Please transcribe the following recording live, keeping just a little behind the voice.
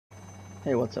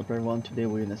Hey, what's up everyone? Today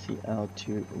we're gonna see how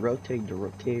to rotate the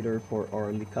rotator for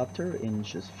our helicopter in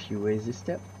just few easy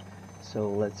steps.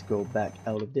 So let's go back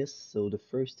out of this. So the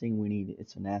first thing we need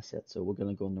is an asset. So we're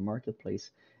gonna go in the marketplace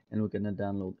and we're gonna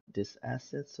download this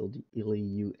asset, so the Eli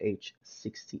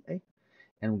UH60A,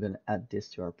 and we're gonna add this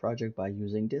to our project by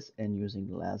using this and using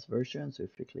the last version. So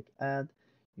if you click add,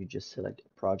 you just select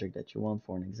a project that you want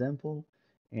for an example,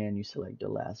 and you select the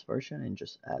last version and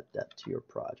just add that to your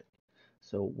project.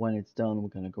 So when it's done, we're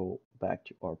going to go back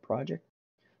to our project.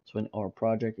 So in our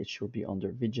project, it should be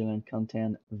under Vigilant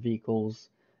Content, Vehicles,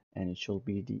 and it should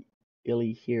be the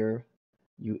Eli here,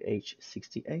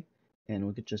 UH60A. And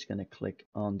we're just going to click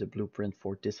on the blueprint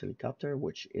for this helicopter,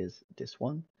 which is this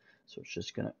one. So it's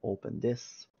just going to open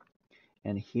this.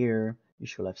 And here you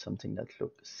should have something that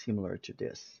looks similar to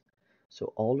this.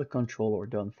 So all the control are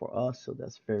done for us. So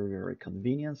that's very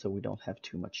convenient. So we don't have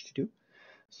too much to do.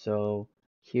 So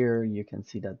here you can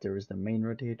see that there is the main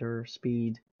rotator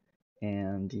speed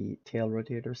and the tail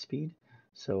rotator speed.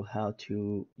 So how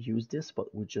to use this,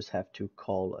 but we just have to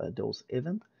call those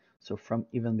event. So from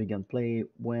event begin play,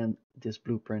 when this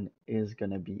blueprint is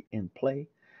gonna be in play,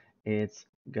 it's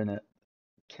gonna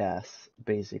cast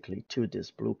basically to this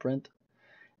blueprint,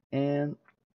 and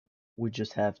we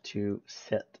just have to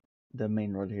set the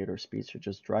main rotator speed. So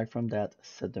just drag from that,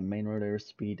 set the main rotator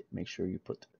speed, make sure you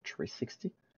put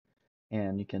 360.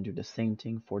 And you can do the same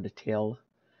thing for the tail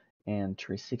and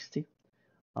 360.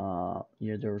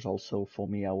 Yeah, there's also, for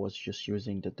me, I was just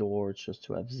using the door just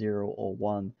to have 0 or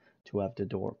 1 to have the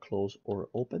door closed or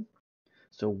open.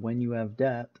 So when you have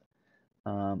that,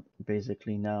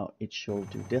 basically now it should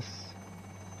do this.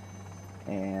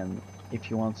 And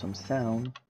if you want some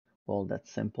sound, well,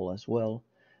 that's simple as well.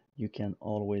 You can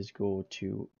always go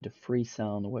to the free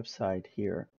sound website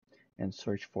here and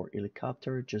search for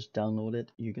helicopter. Just download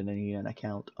it. You're gonna need an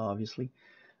account, obviously.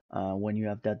 When you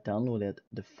have that downloaded,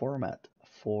 the format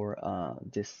for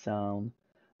this sound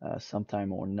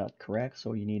sometime are not correct,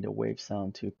 so you need a wave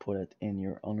sound to put it in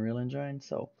your Unreal Engine.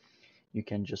 So you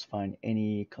can just find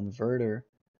any converter.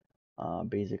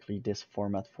 Basically, this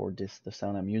format for this, the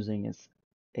sound I'm using is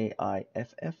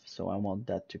AIFF, so I want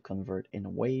that to convert in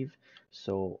a wave.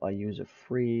 So I use a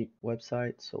free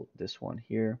website, so this one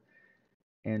here,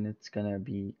 and it's gonna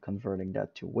be converting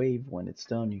that to wave. When it's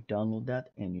done, you download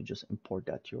that and you just import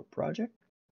that to your project,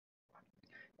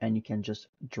 and you can just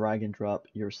drag and drop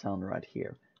your sound right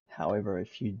here. However,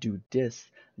 if you do this,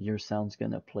 your sound's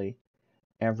gonna play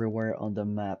everywhere on the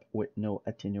map with no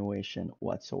attenuation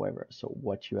whatsoever. So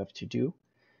what you have to do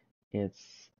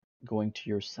is going to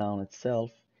your sound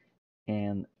itself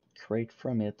and create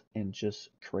from it and just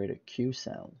create a Q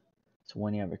sound. So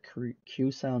when you have a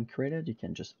Q sound created, you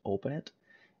can just open it,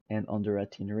 and under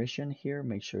attenuation here,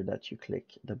 make sure that you click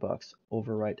the box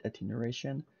override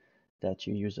attenuation, that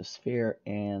you use a sphere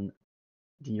and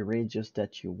the radius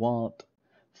that you want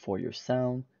for your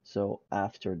sound. So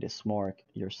after this mark,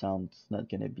 your sound's not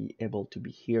going to be able to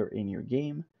be here in your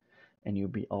game, and you'll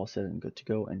be all set and good to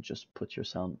go, and just put your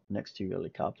sound next to your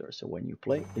helicopter. So when you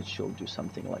play, it should do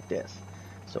something like this.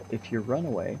 So if you run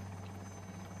away,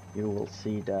 you will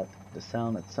see that the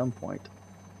sound at some point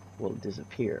will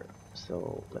disappear.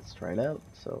 So let's try it out.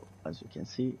 So as you can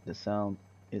see, the sound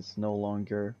is no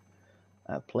longer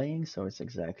playing, so it's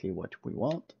exactly what we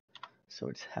want. So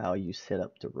it's how you set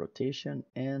up the rotation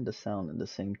and the sound at the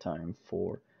same time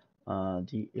for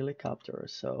the helicopter.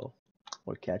 So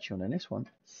we'll catch you on the next one.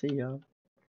 See ya.